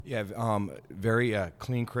Yeah, very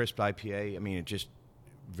clean, crisp IPA. I mean, it's just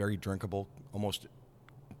very drinkable, almost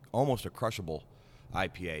a crushable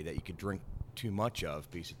IPA that you could drink too much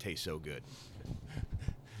of because it tastes so good.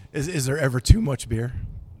 Is there ever too much beer?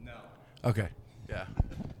 No. Okay. Yeah.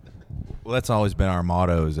 Well, that's always been our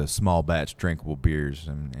motto: is a small batch drinkable beers,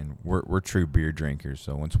 and we're true beer drinkers.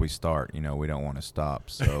 So once we start, we don't want to stop.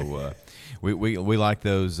 So we like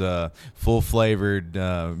those full flavored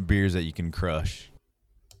beers that you can crush.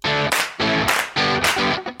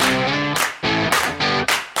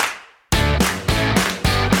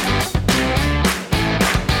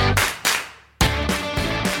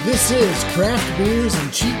 This is Craft Beers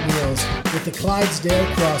and Cheat Meals with the Clydesdale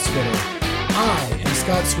CrossFitter. I am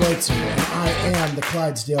Scott Schweitzer, and I am the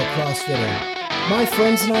Clydesdale CrossFitter. My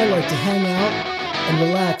friends and I like to hang out and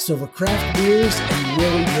relax over craft beers and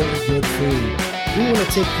really, really good food. We want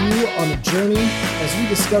to take you on a journey as we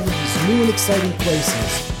discover these new and exciting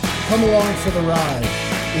places. Come along for the ride.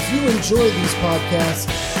 If you enjoy these podcasts,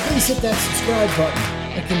 please hit that subscribe button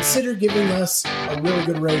and consider giving us a really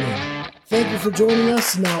good rating. Thank you for joining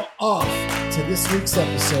us. Now off to this week's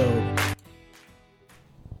episode.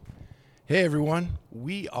 Hey, everyone.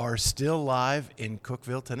 We are still live in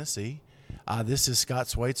Cookeville, Tennessee. This is Scott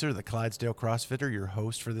Schweitzer, the Clydesdale CrossFitter, your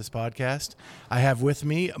host for this podcast. I have with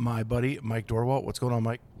me my buddy, Mike Dorwalt. What's going on,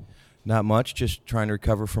 Mike? Not much, just trying to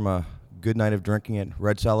recover from a good night of drinking at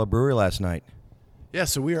Red Silo Brewery last night. Yeah,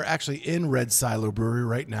 so we are actually in Red Silo Brewery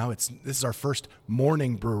right now. This is our first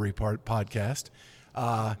morning brewery podcast.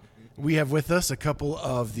 We have with us a couple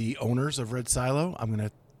of the owners of Red Silo. I'm going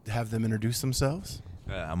to have them introduce themselves.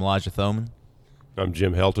 I'm Elijah Thoman. I'm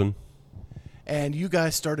Jim Helton. And you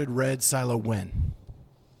guys started Red Silo when?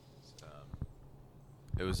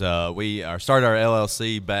 It was we started our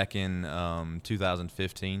LLC back in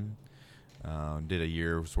 2015. Did a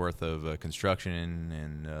year's worth of construction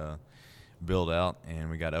and build out, and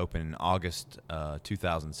we got open in August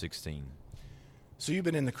 2016. So you've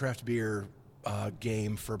been in the craft beer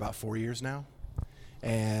game for about 4 years now,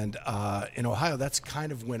 and in Ohio, that's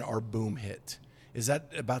kind of when our boom hit. Is that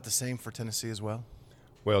about the same for Tennessee as well?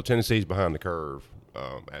 Well, Tennessee's behind the curve.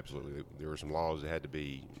 Absolutely. There were some laws that had to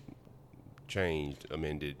be changed,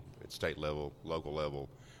 amended at state level, local level,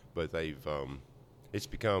 but it's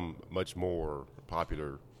become much more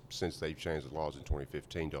popular since they've changed the laws in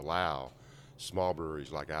 2015 to allow small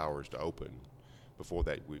breweries like ours to open. Before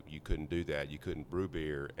that, you couldn't do that. You couldn't brew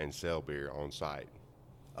beer and sell beer on site.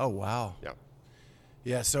 Oh, wow. Yeah.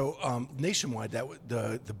 Yeah, so nationwide,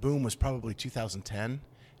 the boom was probably 2010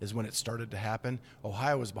 is when it started to happen.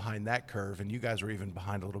 Ohio was behind that curve, and you guys were even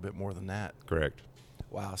behind a little bit more than that. Correct.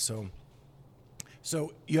 Wow.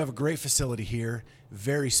 So you have a great facility here,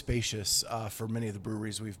 very spacious for many of the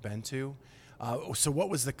breweries we've been to. So what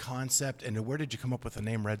was the concept, and where did you come up with the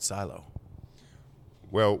name Red Silo?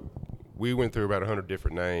 Well, we went through about 100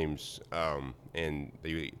 different names, and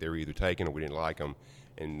they were either taken or we didn't like them.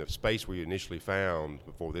 And the space we initially found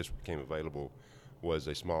before this became available was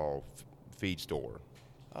a small feed store,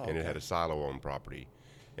 and it had a silo on property.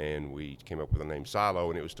 And we came up with the name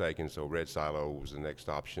Silo, and it was taken, so Red Silo was the next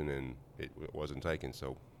option, and it wasn't taken,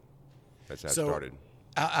 so that's how it started.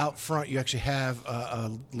 Out front, you actually have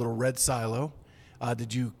a little Red Silo.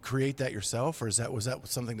 Did you create that yourself, or was that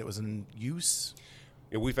something that was in use?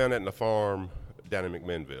 Yeah, we found that in a farm down in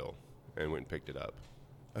McMinnville and went and picked it up.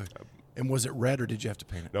 And was it red, or did you have to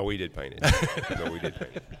paint it? No, we did paint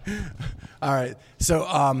it. All right.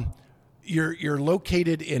 So you're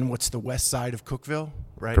located in what's the west side of Cookeville,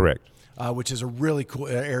 right? Correct. Which is a really cool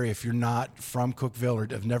area. If you're not from Cookeville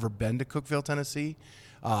or have never been to Cookeville, Tennessee,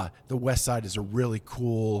 the west side is a really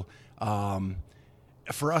cool.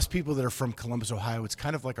 For us people that are from Columbus, Ohio, it's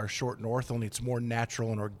kind of like our short north, only it's more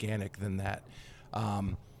natural and organic than that.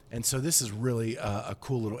 And so this is really a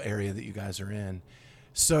cool little area that you guys are in.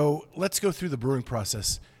 So let's go through the brewing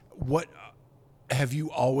process. What have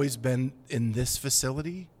you always been in this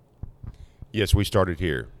facility? Yes, we started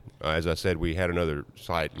here. As I said, we had another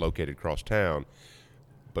site located across town,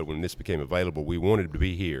 but when this became available, we wanted to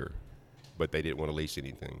be here, but they didn't want to lease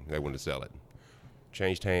anything. They wanted to sell it.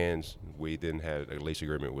 Changed hands. We then had a lease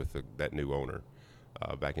agreement with that new owner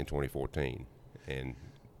back in 2014, and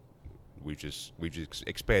we just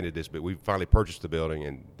expanded this, but we finally purchased the building,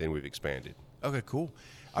 and then we've expanded. Okay, cool.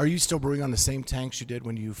 Are you still brewing on the same tanks you did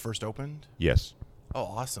when you first opened? Yes. Oh,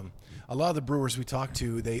 awesome. A lot of the brewers we talk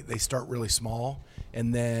to, they start really small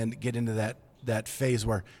and then get into that phase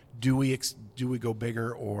where do we go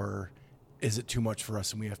bigger, or is it too much for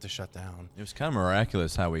us and we have to shut down? It was kind of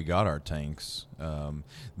miraculous how we got our tanks.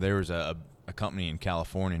 There was a company in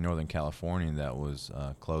California, Northern California, that was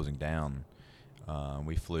closing down.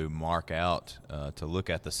 We flew Mark out to look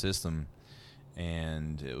at the system,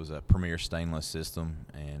 and it was a Premier stainless system,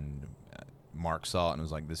 and Mark saw it and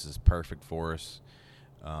was like, this is perfect for us.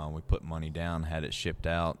 We put money down, had it shipped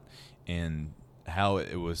out, and how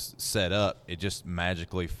it was set up, it just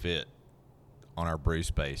magically fit on our brew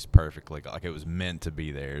space perfectly. Like it was meant to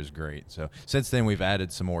be there. It was great. So since then, we've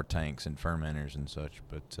added some more tanks and fermenters and such.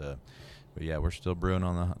 But yeah, we're still brewing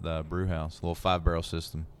on the brew house, a little 5-barrel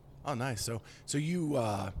system. Oh, nice. So you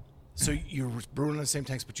were brewing in the same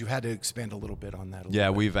tanks, but you had to expand a little bit on that. Yeah,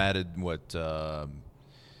 we've added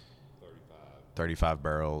 35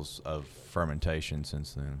 barrels of fermentation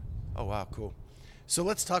since then. Oh, wow, cool. So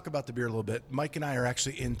let's talk about the beer a little bit. Mike and I are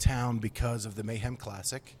actually in town because of the Mayhem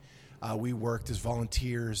Classic. We worked as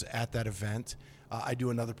volunteers at that event. I do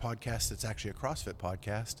another podcast that's actually a CrossFit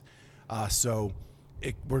podcast.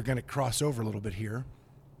 We're going to cross over a little bit here.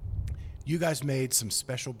 You guys made some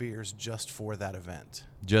special beers just for that event.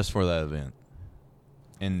 Just for that event.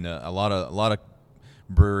 And a lot of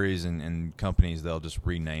breweries and companies, they'll just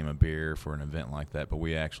rename a beer for an event like that, but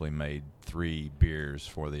we actually made 3 beers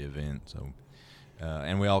for the event. So,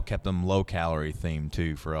 and we all kept them low-calorie themed,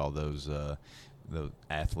 too, for all those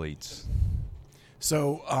athletes.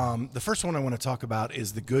 So the first one I want to talk about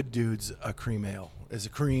is the Good Dudes Cream Ale. Was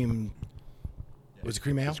it cream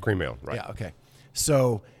ale? It's cream ale, right? Yeah, okay.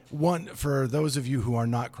 So for those of you who are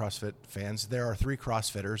not CrossFit fans, there are 3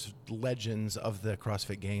 CrossFitters, legends of the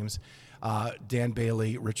CrossFit Games, Dan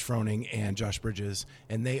Bailey, Rich Froning, and Josh Bridges,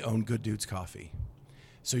 and they own Good Dudes Coffee.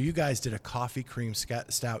 So you guys did a coffee cream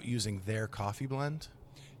stout using their coffee blend?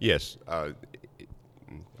 Yes. I'm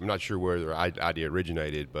not sure where their idea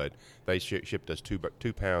originated, but they shipped us 2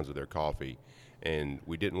 pounds of their coffee, and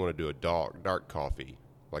we didn't want to do a dark coffee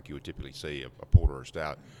like you would typically see, a porter or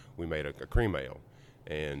stout. We made a cream ale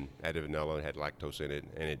and added vanilla and had lactose in it,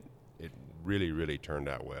 and it really, really turned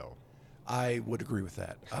out well. I would agree with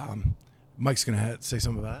that. Mike's going to say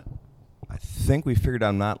something about it. I think we figured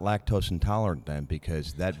I'm not lactose intolerant then,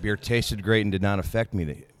 because that beer tasted great and did not affect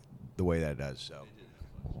me the way that does.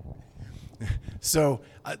 So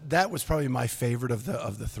that was probably my favorite of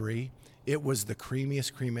the 3. It was the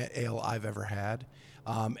creamiest cream ale I've ever had,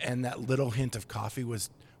 and that little hint of coffee was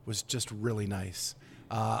just really nice.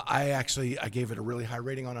 I gave it a really high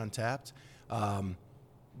rating on Untapped.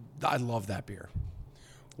 I love that beer.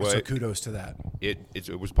 Well, so kudos to that.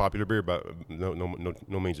 It was a popular beer, but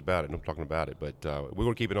no means about it. No talking about it, but we're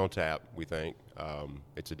going to keep it on tap. We think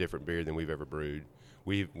it's a different beer than we've ever brewed.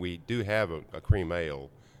 We do have a cream ale.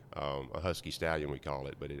 A Husky Stallion, we call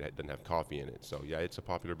it, but it doesn't have coffee in it. So, yeah, it's a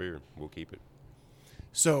popular beer. We'll keep it.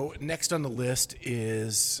 So, next on the list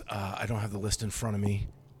is, I don't have the list in front of me,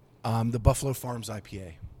 the Buffalo Farms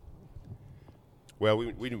IPA. Well,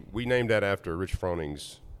 we named that after Rich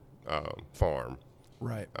Froning's farm.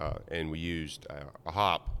 Right. And we used a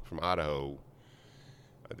hop from Idaho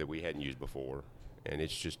that we hadn't used before. And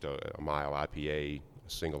it's just a mild IPA, a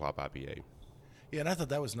single hop IPA. Yeah, and I thought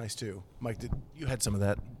that was nice too. Mike, you had some of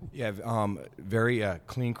that? Yeah, very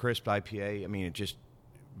clean, crisp IPA. I mean, it just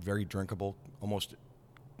very drinkable, almost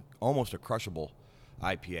a crushable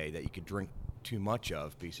IPA that you could drink too much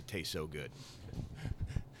of because it tastes so good.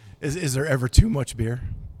 Is there ever too much beer?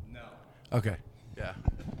 No. Okay. Yeah.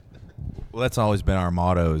 Well, that's always been our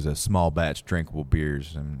motto: is a small batch drinkable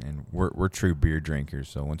beers, and we're true beer drinkers.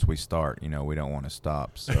 So once we start, we don't want to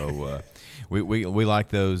stop. So we like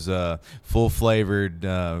those full flavored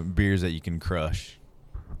beers that you can crush.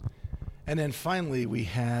 And then finally, we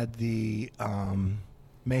had the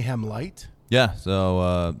Mayhem Light. Yeah.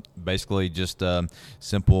 So basically, just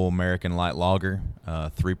simple American light lager,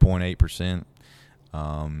 3.8%.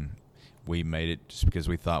 We made it just because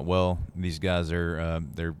we thought, well, these guys are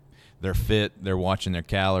they're fit. They're watching their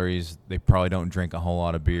calories. They probably don't drink a whole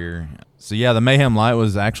lot of beer. So, yeah, the Mayhem Light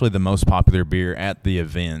was actually the most popular beer at the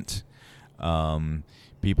event.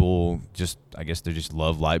 People I guess they just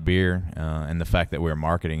love light beer. And the fact that we were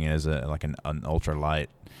marketing it as an ultra light,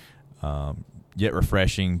 yet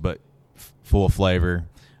refreshing, but full of flavor.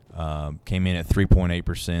 Came in at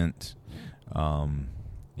 3.8%.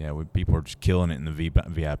 People are just killing it in the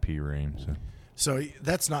VIP room. So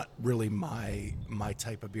that's not really my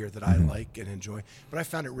type of beer that I like and enjoy, but I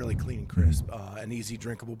found it really clean and crisp, an easy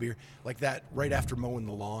drinkable beer, like that right after mowing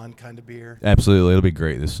the lawn kind of beer. Absolutely, it'll be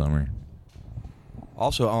great this summer.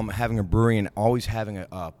 Also, having a brewery and always having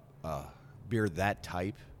a beer that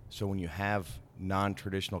type, so when you have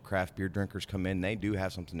non-traditional craft beer drinkers come in, they do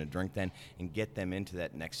have something to drink then, and get them into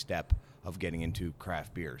that next step of getting into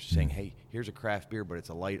craft beers, saying, hey, here's a craft beer, but it's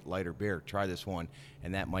a lighter beer. Try this one.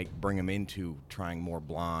 And that might bring them into trying more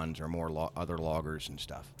blondes or more other lagers and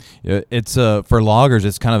stuff. Yeah, it's for lagers,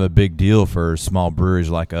 it's kind of a big deal for small breweries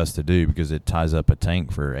like us to do because it ties up a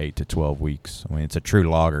tank for 8 to 12 weeks. I mean, it's a true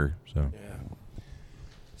lager. So. Yeah.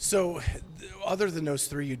 So other than those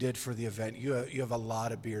 3 you did for the event, you have a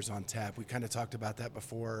lot of beers on tap. We kind of talked about that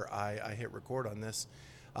before I hit record on this.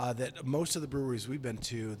 That most of the breweries we've been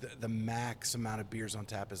to, the max amount of beers on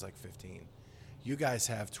tap is like 15. You guys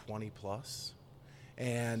have 20 plus.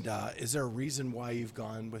 And is there a reason why you've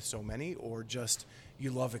gone with so many, or just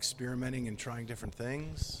you love experimenting and trying different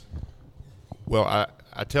things? Well,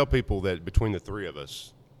 I tell people that between the 3 of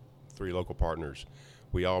us, 3 local partners,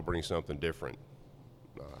 we all bring something different.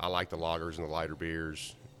 I like the lagers and the lighter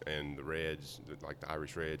beers and the reds, like the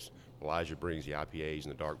Irish Reds. Elijah brings the IPAs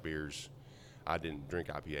and the dark beers. I didn't drink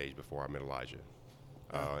IPAs before I met Elijah.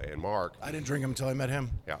 And Mark... I didn't drink them until I met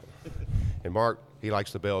him. Yeah. And Mark, he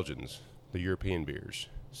likes the Belgians, the European beers.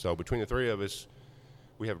 So between the 3 of us,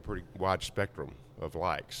 we have a pretty wide spectrum of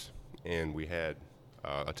likes. And we had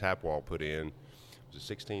a tap wall put in. Was it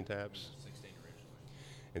 16 taps? 16 originally.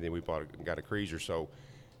 And then we got a cruiser. So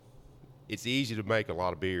it's easy to make a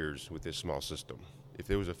lot of beers with this small system. If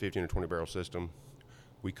there was a 15 or 20 barrel system,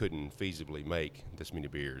 we couldn't feasibly make this many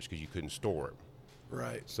beers because you couldn't store it.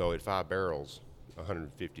 Right. So at 5 barrels,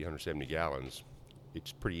 150, 170 gallons,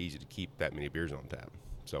 it's pretty easy to keep that many beers on tap.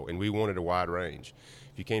 So, and we wanted a wide range.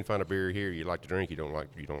 If you can't find a beer here you like to drink, you don't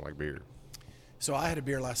like beer. So I had a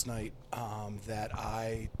beer last night that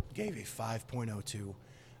I gave a 5.0 to,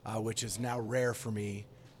 which is now rare for me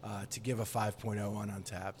to give a 5.0 on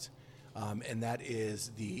Untapped. And that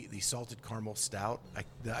is the salted caramel stout.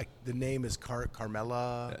 The name is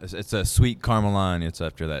Carmela. It's a Sweet Carmeline. It's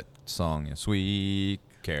after that song, Sweet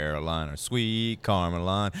Caroline or Sweet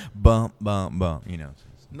Carmeline, bump, bump, bump, you know.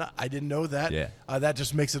 No, I didn't know that. Yeah. That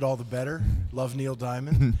just makes it all the better. Love Neil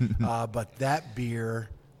Diamond. But that beer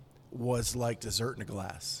was like dessert in a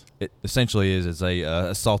glass. It essentially is. It's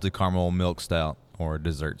a salted caramel milk stout or a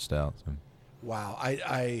dessert stout. So. Wow.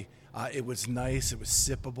 It was nice. It was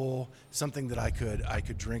sippable. Something that I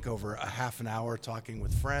could drink over a half an hour talking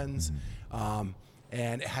with friends, and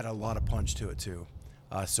it had a lot of punch to it too.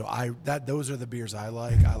 So those are the beers I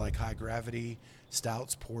like. I like high gravity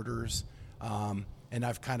stouts, porters, and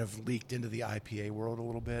I've kind of leaked into the IPA world a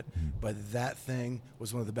little bit. But that thing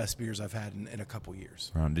was one of the best beers I've had in a couple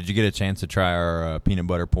years. Did you get a chance to try our peanut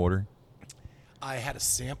butter porter? I had a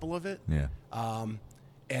sample of it. Yeah.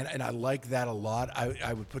 And I like that a lot.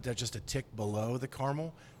 I would put that just a tick below the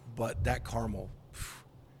caramel, but that caramel,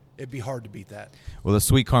 it'd be hard to beat that. Well, the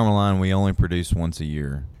Sweet Carmeline we only produce once a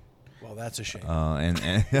year. Well, that's a shame.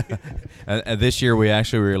 And this year we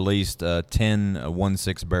actually released 10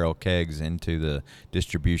 1.6 barrel kegs into the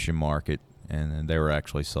distribution market, and they were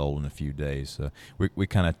actually sold in a few days. So we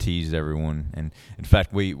kind of teased everyone. And in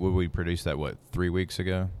fact, we produced that 3 weeks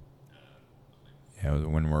ago. Yeah,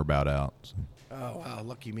 when we're about out. So. Oh, wow,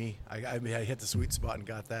 lucky me. I hit the sweet spot and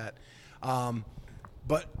got that.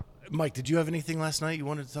 But, Mike, did you have anything last night you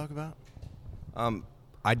wanted to talk about?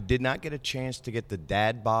 I did not get a chance to get the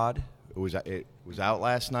Dad Bod. It was out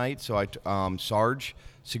last night, so Sarge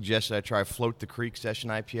suggested I try Float the Creek Session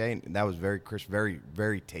IPA, and that was very crisp, very,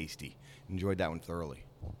 very tasty. Enjoyed that one thoroughly.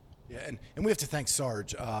 Yeah, and we have to thank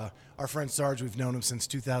Sarge. Our friend Sarge, we've known him since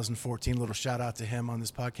 2014. Little shout out to him on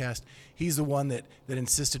this podcast. He's the one that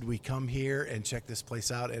insisted we come here and check this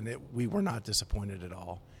place out, and we were not disappointed at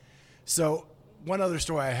all. So one other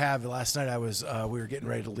story I have, last night we were getting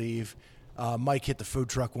ready to leave. Mike hit the food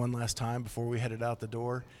truck one last time before we headed out the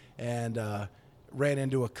door, and ran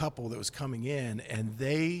into a couple that was coming in, and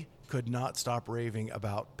they could not stop raving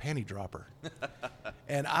about Panty Dropper.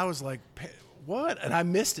 And I was like, what? And I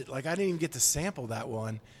missed it. Like, I didn't even get to sample that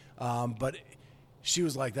one. But she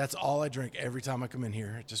was like, that's all I drink every time I come in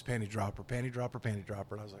here. Just Panty Dropper, Panty Dropper, Panty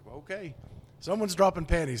Dropper. And I was like, well, okay, someone's dropping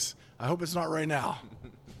panties. I hope it's not right now.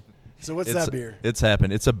 So what's that beer? It's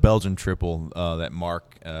happened. It's a Belgian triple that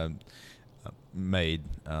Mark made.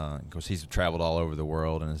 Of course, he's traveled all over the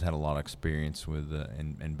world and has had a lot of experience with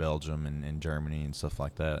in Belgium and Germany and stuff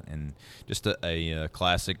like that. And just a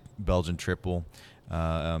classic Belgian triple.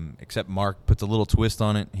 Except Mark puts a little twist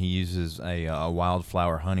on it. He uses a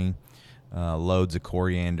wildflower honey, loads of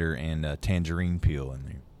coriander, and tangerine peel in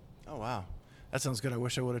there. Oh, wow. That sounds good. I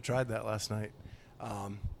wish I would have tried that last night.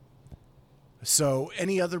 So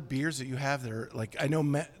any other beers that you have that are, like, I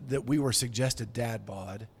know that we were suggested Dad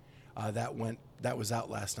Bod. That was out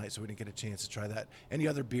last night, so we didn't get a chance to try that. Any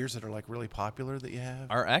other beers that are like really popular that you have?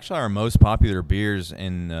 Our most popular beers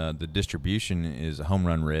in the distribution is Home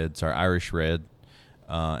Run Reds, our Irish Red,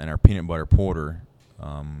 and our Peanut Butter Porter,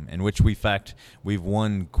 in which we've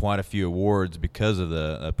won quite a few awards because of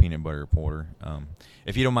the Peanut Butter Porter.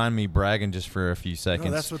 If you don't mind me bragging just for a few seconds.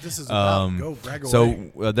 No, that's what this is about. Go brag away.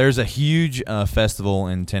 So there's a huge festival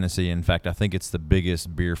in Tennessee. In fact, I think it's the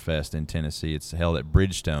biggest beer fest in Tennessee. It's held at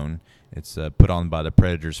Bridgestone. It's put on by the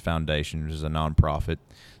Predators Foundation, which is a nonprofit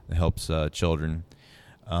that helps children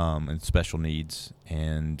and special needs.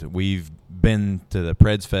 And we've been to the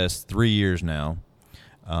Preds Fest 3 years now.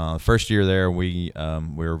 First year there, we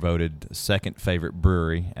were voted second favorite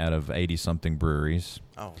brewery out of 80-something breweries.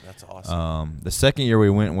 Oh, that's awesome. The second year we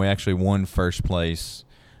went, we actually won first place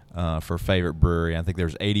for favorite brewery. I think there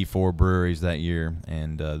was 84 breweries that year,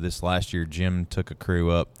 and this last year Jim took a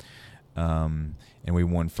crew up, and we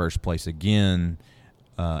won first place again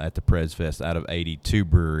at the Preds Fest out of 82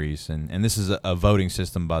 breweries. And this is a voting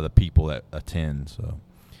system by the people that attend. So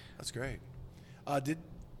that's great.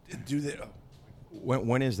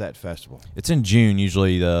 When is that festival? It's in June,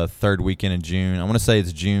 usually the third weekend in June. I want to say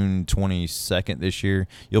it's June 22nd this year.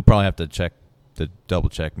 You'll probably have to double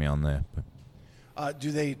check me on that. But.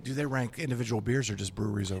 Do they rank individual beers or just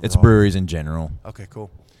breweries overall? It's breweries in general. Okay,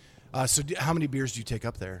 cool. So how many beers do you take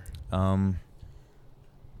up there?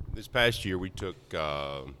 This past year we took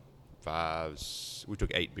 8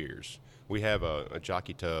 beers. We have a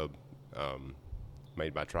jockey tub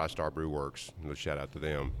made by TriStar Brew Works. A shout out to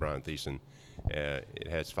them, Brian Thiessen. It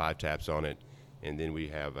has 5 taps on it, and then we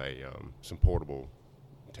have some portable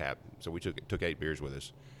tap. So we took 8 beers with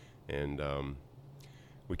us, and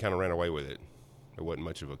we kind of ran away with it. There wasn't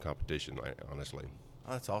much of a competition, honestly.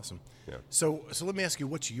 Oh, that's awesome. Yeah. So let me ask you,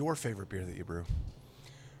 what's your favorite beer that you brew?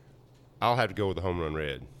 I'll have to go with the Home Run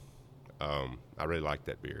Red. I really like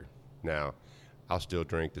that beer. Now, I'll still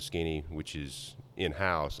drink the Skinny, which is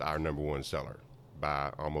in-house our number one seller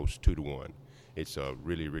by almost 2 to 1. It's a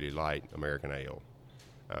really, really light American ale.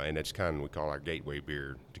 And that's kind of what we call our gateway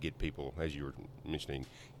beer to get people, as you were mentioning,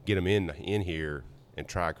 get them in here and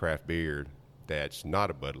try a craft beer that's not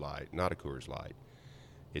a Bud Light, not a Coors Light.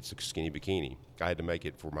 It's a Skinny Bikini. I had to make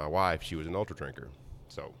it for my wife. She was an ultra drinker.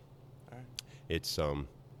 So it's so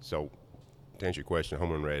to answer your question,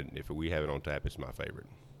 Home Run Red, if we have it on tap, it's my favorite.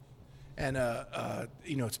 And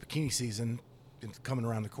it's bikini season. It's coming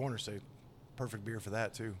around the corner, so perfect beer for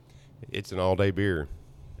that too. It's an all-day beer.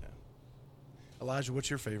 Yeah. Elijah, what's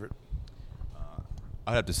your favorite?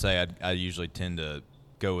 I'd have to say I usually tend to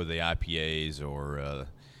go with the IPAs, or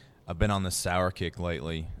I've been on the sour kick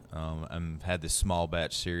lately. I've had this small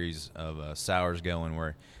batch series of sours going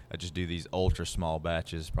where I just do these ultra small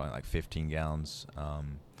batches, probably like 15 gallons.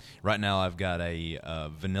 Right now I've got a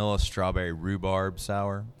vanilla strawberry rhubarb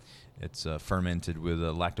sour. It's fermented with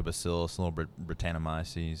lactobacillus, a little bit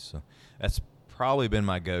Brettanomyces. So that's probably been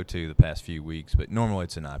my go-to the past few weeks, but normally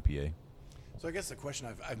it's an IPA. So I guess the question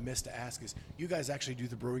I've missed to ask is, you guys actually do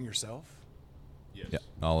the brewing yourself? Yes. Yeah,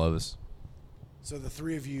 all of us. So the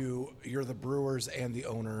three of you, you're the brewers and the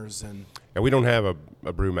owners, and we don't have a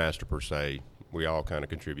brewmaster per se. We all kind of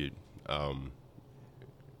contribute, and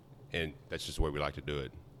that's just the way we like to do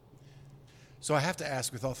it. So I have to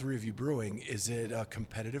ask, with all three of you brewing, is it a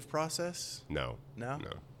competitive process? No. No?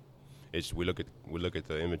 No. It's we look at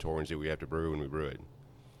the inventory and see what we have to brew, and we brew it.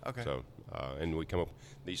 Okay. So and we come up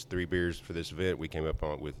these 3 beers for this event. We came up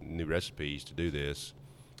with new recipes to do this,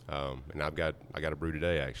 and I got a brew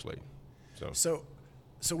today actually. So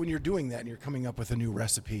when you're doing that and you're coming up with a new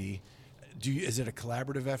recipe, is it a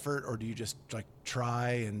collaborative effort, or do you just like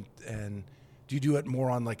try and do you do it more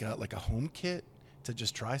on like a home kit to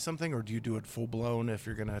just try something, or do you do it full blown if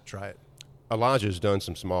you're gonna try it? Elijah's done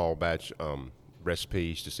some small batch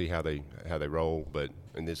recipes to see how they roll, but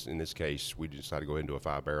in this case, we decided to go ahead and do a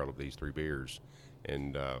 5-barrel of these 3 beers.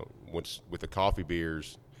 And once with the coffee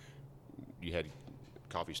beers, you had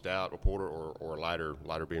coffee stout or porter or a lighter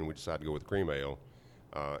beer, and we decided to go with cream ale.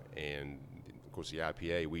 And of course, the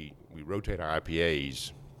IPA, we rotate our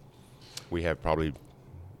IPAs. We have probably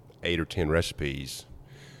 8 or 10 recipes,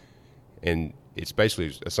 and it's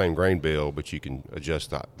basically the same grain bill, but you can adjust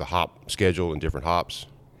the hop schedule and different hops,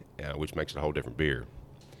 which makes it a whole different beer.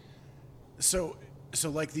 So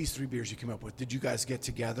like these 3 beers you came up with, did you guys get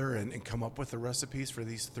together and come up with the recipes for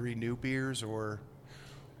these 3 new beers, or?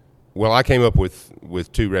 Well, I came up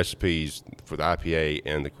with 2 recipes for the IPA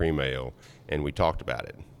and the cream ale, and we talked about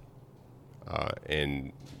it,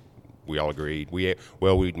 and we all agreed. We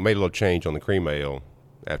made a little change on the cream ale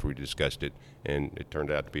after we discussed it, and it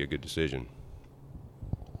turned out to be a good decision.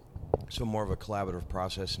 So more of a collaborative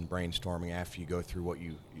process and brainstorming after you go through what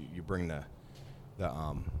you bring the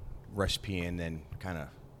recipe in, then kind of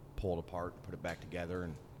pull it apart, put it back together.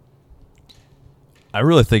 And I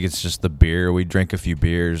really think it's just the beer. We drink a few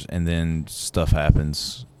beers and then stuff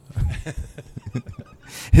happens.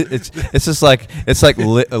 it's just like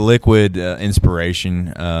a liquid inspiration,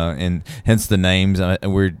 and hence the names.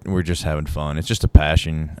 We're just having fun. It's just a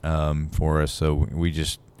passion for us. So we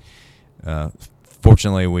just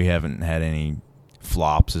fortunately we haven't had any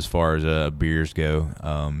flops as far as beers go.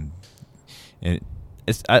 And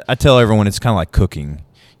I tell everyone it's kind of like cooking.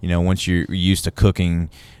 You know, once you're used to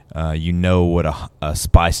cooking, you know what a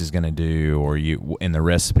spice is going to do, or you in the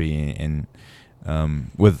recipe. And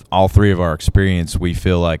with all three of our experience, we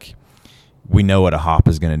feel like we know what a hop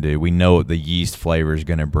is going to do. We know what the yeast flavor is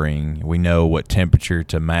going to bring. We know what temperature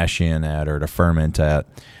to mash in at or to ferment at.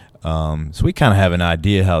 So we kind of have an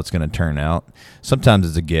idea how it's going to turn out. Sometimes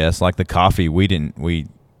it's a guess. Like the coffee,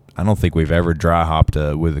 I don't think we've ever dry hopped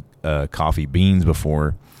with coffee beans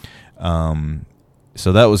before.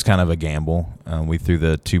 So that was kind of a gamble. We threw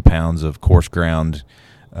the 2 pounds of coarse ground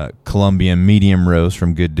Colombian medium roast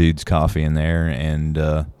from Good Dudes Coffee in there, and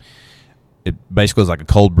it basically was like a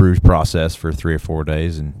cold brew process for 3 or 4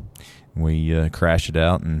 days, and we crashed it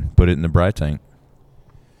out and put it in the Bry tank.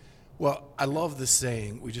 Well, I love this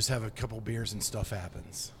saying, we just have a couple beers and stuff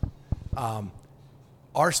happens.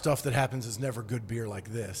 Our stuff that happens is never good beer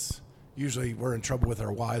like this. Usually we're in trouble with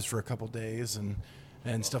our wives for a couple days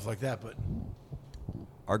and stuff like that, but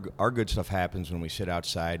our good stuff happens when we sit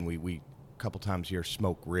outside and we a couple times a year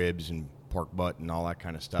smoke ribs and pork butt and all that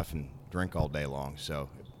kind of stuff and drink all day long. So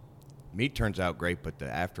meat turns out great, but the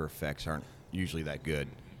after effects aren't usually that good.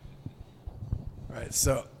 All right,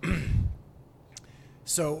 so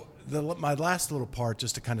my last little part,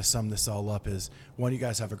 just to kind of sum this all up, is one, you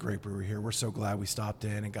guys have a great brewery here. We're so glad we stopped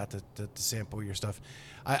in and got to sample your stuff.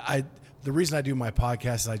 The reason I do my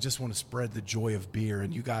podcast is I just want to spread the joy of beer,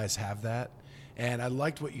 and you guys have that. And I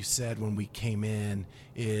liked what you said when we came in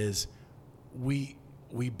is we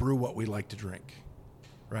brew what we like to drink,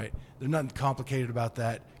 right? There's nothing complicated about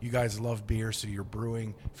that. You guys love beer, so you're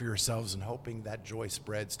brewing for yourselves and hoping that joy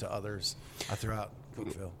spreads to others throughout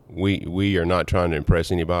Cookeville. We are not trying to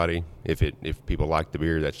impress anybody. If people like the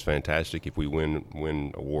beer, that's fantastic. If we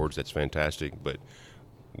win awards, that's fantastic. But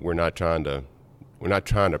we're not trying to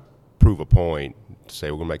prove a point to say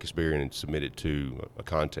we're going to make this beer and submit it to a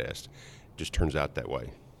contest. It just turns out that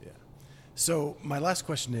way. Yeah. So my last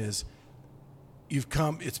question is, you've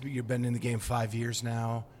been in the game 5 years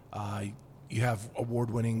now. You have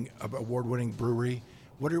award-winning brewery.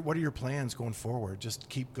 What are your plans going forward? Just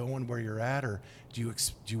keep going where you're at, or do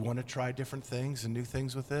you want to try different things and new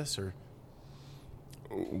things with this, or?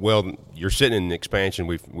 Well, you're sitting in expansion.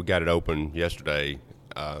 We got it open yesterday.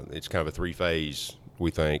 It's kind of a 3-phase. We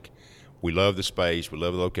think we love the space, we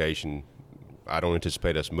love the location. I don't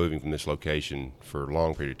anticipate us moving from this location for a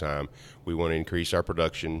long period of time. We want to increase our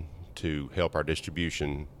production to help our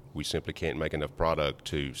distribution. We simply can't make enough product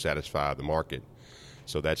to satisfy the market.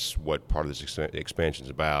 So that's what part of this expansion is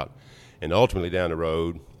about. And ultimately down the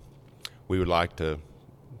road, we would like to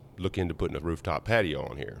look into putting a rooftop patio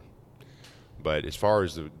on here. But as far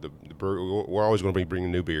as the brewery, we're always going to be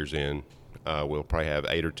bringing new beers in. We'll probably have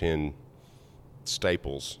 8 or 10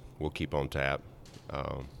 staples we'll keep on tap.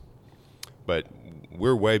 But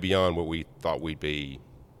we're way beyond what we thought we'd be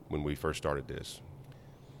when we first started this.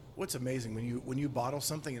 What's amazing, when you bottle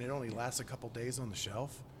something and it only lasts a couple days on the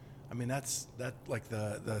shelf, I mean, that's like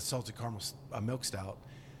the salted caramel milk stout.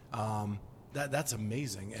 That's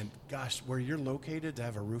amazing. And gosh, where you're located, to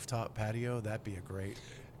have a rooftop patio, that'd be a great.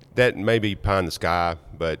 That may be pie in the sky,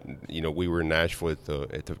 but we were in Nashville at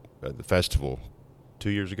the festival 2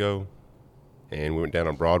 years ago, and we went down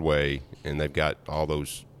on Broadway, and they've got all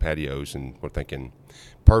those patios, and we're thinking,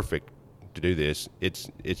 perfect to do this.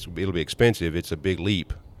 It'll be expensive. It's a big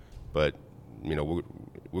leap, but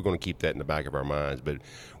we're going to keep that in the back of our minds. But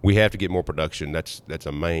we have to get more production. That's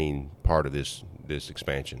a main part of this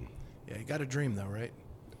expansion. Yeah, you got a dream though, right?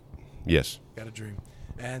 Yes. Got a dream.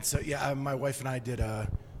 And so my wife and I did a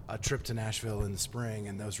trip to Nashville in the spring,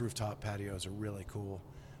 and those rooftop patios are really cool.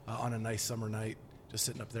 On a nice summer night, just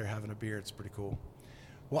sitting up there having a beer, it's pretty cool.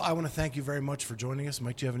 Well, I want to thank you very much for joining us.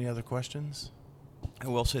 Mike, do you have any other questions? I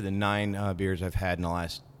will say the 9 beers I've had in the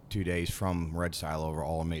last 2 days from Red Silo are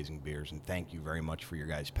all amazing beers, and thank you very much for your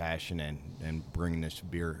guys' passion and bringing this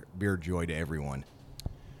beer joy to everyone.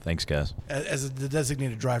 Thanks, guys. As the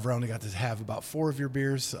designated driver, I only got to have about 4 of your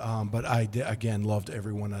beers, but I again loved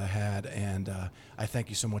every one I had, and I thank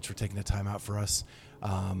you so much for taking the time out for us.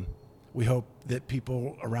 We hope that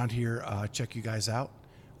people around here check you guys out.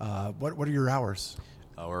 What are your hours?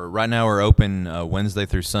 Right now we're open Wednesday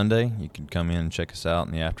through Sunday. You can come in and check us out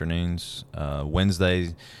in the afternoons.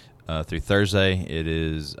 Wednesday through Thursday it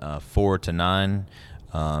is 4 to 9.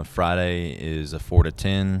 Friday is 4 to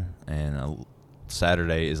 10, and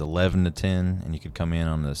Saturday is 11 to 10. And you could come in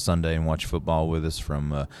on the Sunday and watch football with us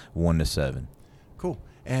from 1 to 7. Cool.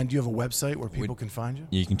 And do you have a website where people can find you?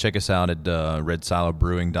 You can check us out at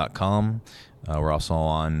redsilobrewing.com. We're also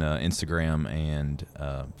on Instagram and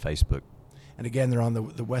Facebook. And again, they're on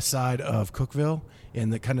the west side of Cookeville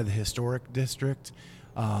in the kind of the historic district.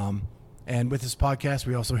 And with this podcast,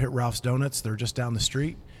 we also hit Ralph's Donuts. They're just down the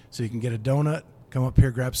street, so you can get a donut, come up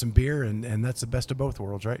here, grab some beer, and that's the best of both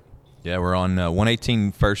worlds, right? Yeah, we're on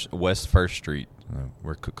 118 West 1st Street.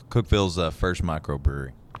 We're Cookeville's first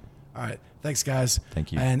microbrewery. All right. Thanks, guys.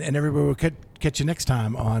 Thank you. And everybody will catch you next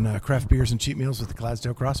time on Craft Beers and Cheap Meals with the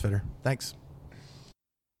Clydesdale CrossFitter. Thanks.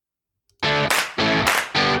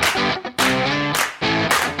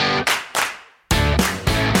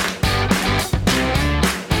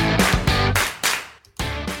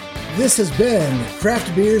 This has been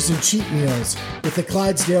Craft Beers and Cheap Meals with the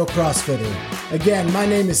Clydesdale CrossFitter. Again, my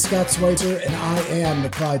name is Scott Schweitzer, and I am the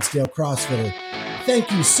Clydesdale CrossFitter.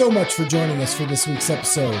 Thank you so much for joining us for this week's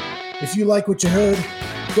episode. If you like what you heard,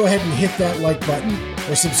 go ahead and hit that like button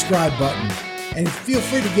or subscribe button. And feel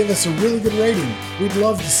free to give us a really good rating. We'd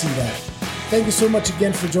love to see that. Thank you so much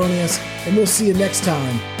again for joining us, and we'll see you next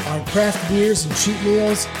time on Craft Beers and Cheap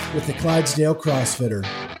Meals with the Clydesdale CrossFitter.